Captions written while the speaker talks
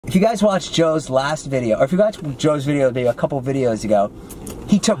If you guys watched Joe's last video, or if you watched Joe's video maybe a couple videos ago,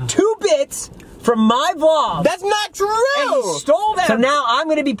 he took 2 bits from my vlog. That's not true! And he stole them! So now I'm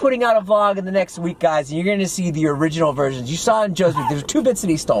gonna be putting out a vlog in the next week, guys, and you're gonna see the original versions. You saw in Joe's video, there's 2 bits that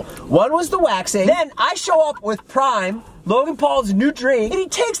he stole. One was the waxing, then I show up with Prime, Logan Paul's new drink, and he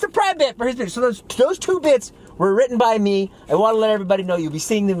takes the Prime bit for his video. So those 2 bits were written by me. I wanna let everybody know you'll be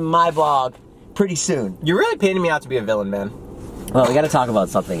seeing them in my vlog pretty soon. You're really painting me out to be a villain, man. Well, we gotta talk about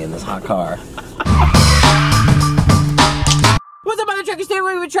something in this hot car. What's up, other truckers? Today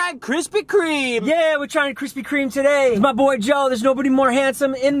we're trying Krispy Kreme. Yeah, we're trying Krispy Kreme today. It's my boy Joe. There's nobody more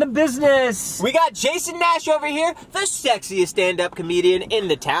handsome in the business. We got Jason Nash over here, the sexiest stand-up comedian in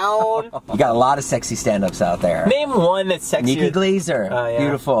the town. You got a lot of sexy stand-ups out there. Name one that's sexier. Nikki Glazer, yeah.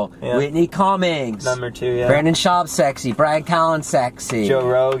 Beautiful. Yeah. Whitney Cummings. Number 2, yeah. Brandon Schaub, sexy. Brian Callen, sexy. Joe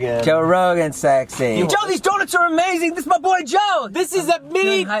Rogan. Joe Rogan, sexy. Joe, these donuts are amazing. This is my boy Joe. This is a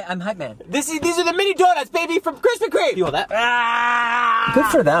mini. I'm hype man. These are the mini donuts, baby, from Krispy Kreme. You want that? Good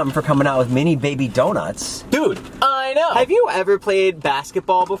for them for coming out with mini baby donuts. Dude, I know. Have you ever played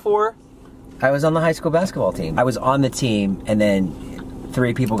basketball before? I was on the high school basketball team. I was on the team, and then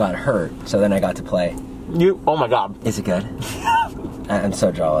 3 people got hurt, so then I got to play. Oh my God. Is it good? I'm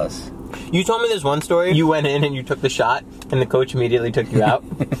so jealous. You told me this one story. You went in and you took the shot, and the coach immediately took you out.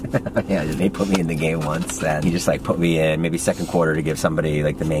 Yeah, they put me in the game once, and he just like put me in maybe second quarter to give somebody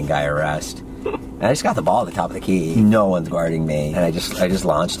like the main guy a rest. And I just got the ball at the top of the key. No one's guarding me, and I just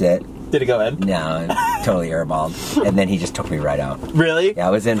launched it. Did it go in? No, totally airballed. And then he just took me right out. Really? Yeah,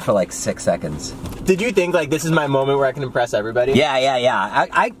 I was in for like 6 seconds. Did you think like this is my moment where I can impress everybody? Yeah.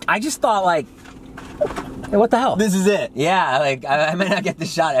 I just thought like, hey, what the hell? This is it. Yeah, like I might not get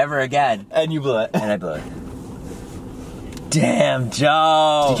this shot ever again. And you blew it. And I blew it. Damn,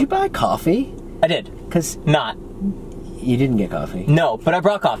 Joe. Did you buy coffee? I did. Cause not. You didn't get coffee? No, but I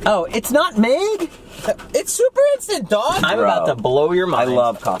brought coffee. Oh, it's not made? It's super instant, dog. I'm about to blow your mind. I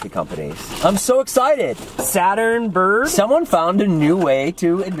love coffee companies. I'm so excited. Saturn Bird? Someone found a new way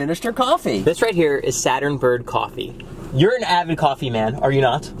to administer coffee. This right here is Saturn Bird coffee. You're an avid coffee man, are you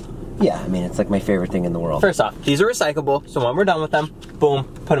not? Yeah, I mean, it's like my favorite thing in the world. First off, these are recyclable, so when we're done with them, boom,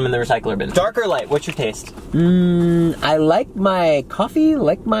 put them in the recycler bin. Dark or light, what's your taste? I like my coffee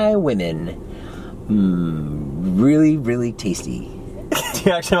like my women. Really, really tasty. Do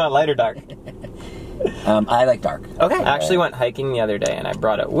you actually want light or dark? I like dark. Okay. I actually went hiking the other day and I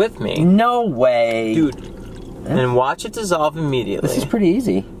brought it with me. No way. Dude, and watch it dissolve immediately. This is pretty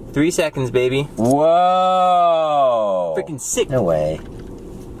easy. 3 seconds, baby. Whoa. Freaking sick. No way.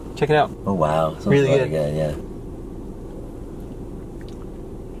 Check it out. Oh, wow. Sounds really good. Yeah.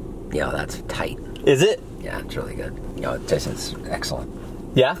 Yo, that's tight. Is it? Yeah, it's really good. Yo, it tastes excellent.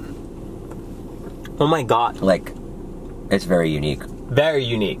 Yeah? Oh my God. Like, it's very unique. Very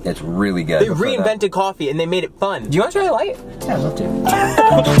unique. It's really good. They reinvented coffee and they made it fun. Do you want to try a light? Yeah, I'd love to.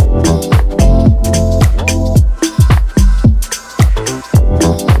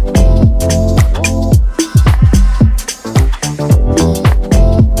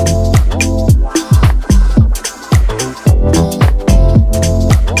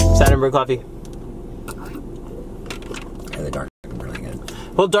 Saturn Bird coffee. Yeah, the dark is really good.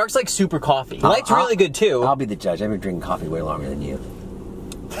 Well, dark's like super coffee. Light's really good too. I'll be the judge. I've been drinking coffee way longer than you.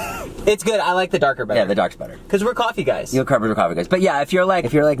 It's good. I like the darker better. Yeah, the dark's better. Because we're coffee guys. You'll cover the coffee guys. But yeah, if you're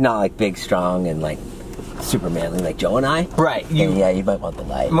like not like big, strong, and like super manly like Joe and I. Right. Then yeah, you might want the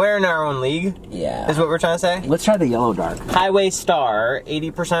light. We're in our own league. Yeah. Is what we're trying to say? Let's try the yellow dark. Highway Star,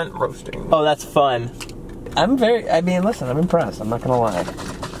 80% roasting. Oh, that's fun. I mean, listen, I'm impressed. I'm not gonna lie.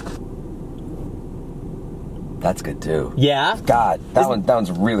 That's good too. Yeah? God, that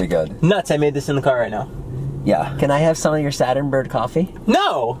one's really good. Nuts, I made this in the car right now. Yeah. Can I have some of your Saturn Bird coffee?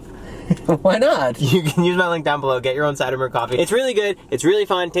 No! Why not? You can use my link down below. Get your own Saturn Bird coffee. It's really good, it's really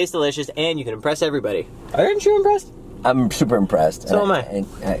fun, tastes delicious, and you can impress everybody. Aren't you impressed? I'm super impressed. So am I. And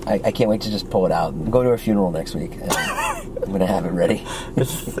I can't wait to just pull it out and go to a funeral next week. And I'm gonna have it ready.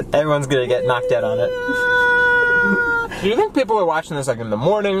 Everyone's gonna get knocked out on it. Do you think people are watching this like in the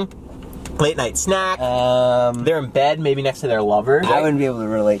morning? Late night snack? They're in bed, maybe next to their lover. I wouldn't be able to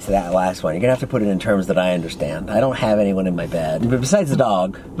relate to that last one. You're gonna have to put it in terms that I understand. I don't have anyone in my bed, but besides the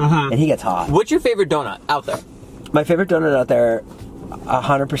dog, and he gets hot. What's your favorite donut out there? My favorite donut out there,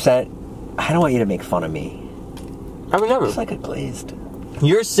 100%. I don't want you to make fun of me. I would never. It's like a glazed.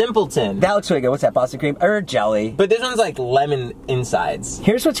 You're a simpleton. That looks really good. What's that, Boston cream or jelly? But this one's like lemon insides.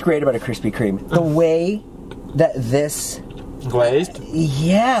 Here's what's great about a Krispy Kreme: the way that this glazed.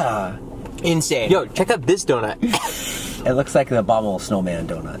 Yeah. Insane. Yo, check out this donut. It looks like the Abominable Snowman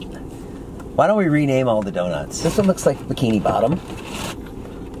donut. Why don't we rename all the donuts? This one looks like Bikini Bottom.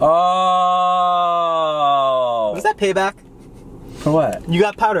 Oh. Was that payback? For what? You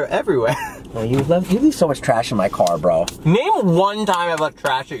got powder everywhere. Well, you leave so much trash in my car, bro. Name one time I've left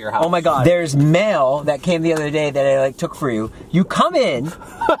trash at your house. Oh my god. There's mail that came the other day that I like took for you. You come in,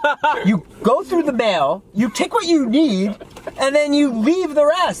 you go through the mail, you take what you need, and then you leave the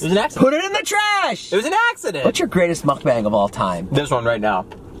rest. It was an accident. Put it in the trash. It was an accident. What's your greatest mukbang of all time? This one right now.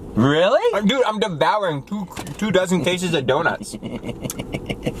 Really? Dude, I'm devouring two dozen cases of donuts.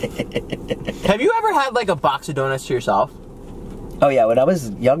 Have you ever had like a box of donuts to yourself? Oh yeah, when I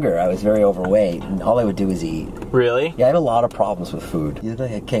was younger, I was very overweight, and all I would do is eat. Really? Yeah, I have a lot of problems with food. You look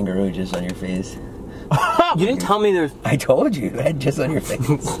like a kangaroo just on your face. You didn't tell me there's... I told you, I had just on your face.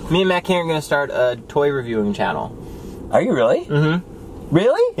 Me and Matt Kane are going to start a toy reviewing channel. Are you really? Mm-hmm.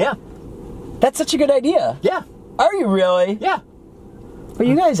 Really? Yeah. That's such a good idea. Yeah. Are you really? Yeah. But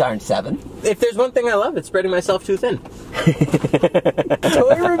you guys aren't 7. If there's one thing I love, it's spreading myself too thin.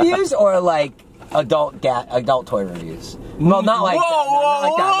 Toy reviews or like adult toy reviews? Well, not like that. Not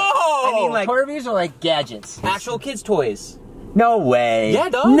like that. Whoa! I mean like toy reviews or like gadgets. Actual kids' toys. No way. Yeah,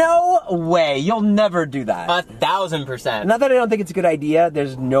 dog. No way. You'll never do that. 1000%. Not that I don't think it's a good idea.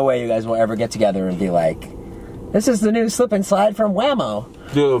 There's no way you guys will ever get together and be like, this is the new slip and slide from Whammo.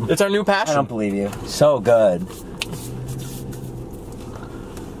 Dude, it's our new passion. I don't believe you. So good.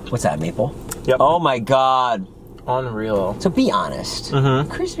 What's that, maple? Yep. Oh my god. Unreal. So be honest. Mm-hmm.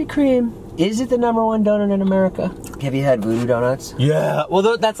 Krispy Kreme, is it the #1 donut in America? Have you had voodoo donuts? Yeah.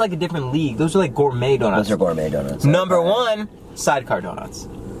 Well, that's like a different league. Those are like gourmet donuts. Those are gourmet donuts. #1, sidecar donuts.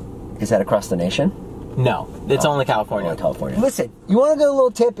 Is that across the nation? No, it's only California. Only California. Listen, you want to get a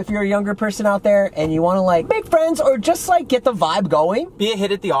little tip if you're a younger person out there and you want to like make friends or just like get the vibe going? Be a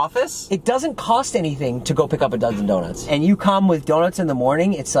hit at the office? It doesn't cost anything to go pick up a dozen donuts. And you come with donuts in the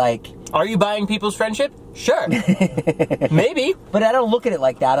morning, it's like... Are you buying people's friendship? Sure. Maybe. But I don't look at it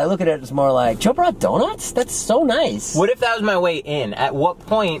like that. I look at it as more like, Joe brought donuts? That's so nice. What if that was my way in? At what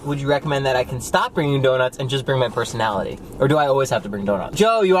point would you recommend that I can stop bringing donuts and just bring my personality? Or do I always have to bring donuts?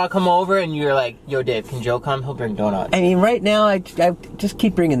 Joe, you want to come over? And you're like, yo, Dave, can Joe come? He'll bring donuts. I mean, right now, I just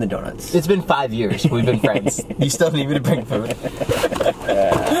keep bringing the donuts. It's been 5 years. We've been friends. You still need me to bring food. Do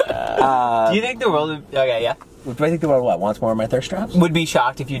you think the world would... Okay, yeah. Do I think the world, wants more of my thirst traps? Would be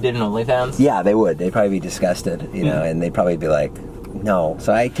shocked if you did an OnlyFans? Yeah, they would. They'd probably be disgusted, you know, and they'd probably be like, no.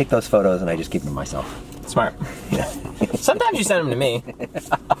 So I take those photos and I just keep them myself. Smart. Yeah. Sometimes you send them to me.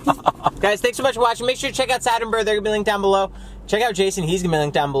 Guys, thanks so much for watching. Make sure to check out Saturn-Bird. They're going to be linked down below. Check out Jason. He's going to be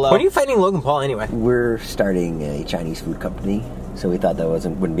linked down below. When are you fighting Logan Paul anyway? We're starting a Chinese food company, so we thought that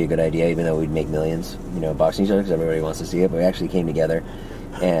wouldn't be a good idea, even though we'd make millions, you know, boxing each other because everybody wants to see it. But we actually came together.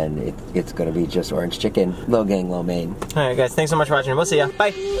 And it's going to be just orange chicken. Low gang, low main. Alright guys, thanks so much for watching. We'll see ya.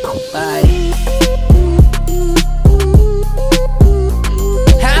 Bye. Bye.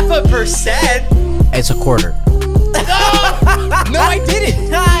 0.5%? It's a quarter. No, I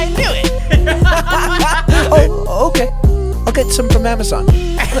didn't. I knew it. Oh, okay. I'll get some from Amazon.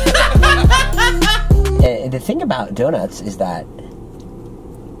 The thing about donuts is that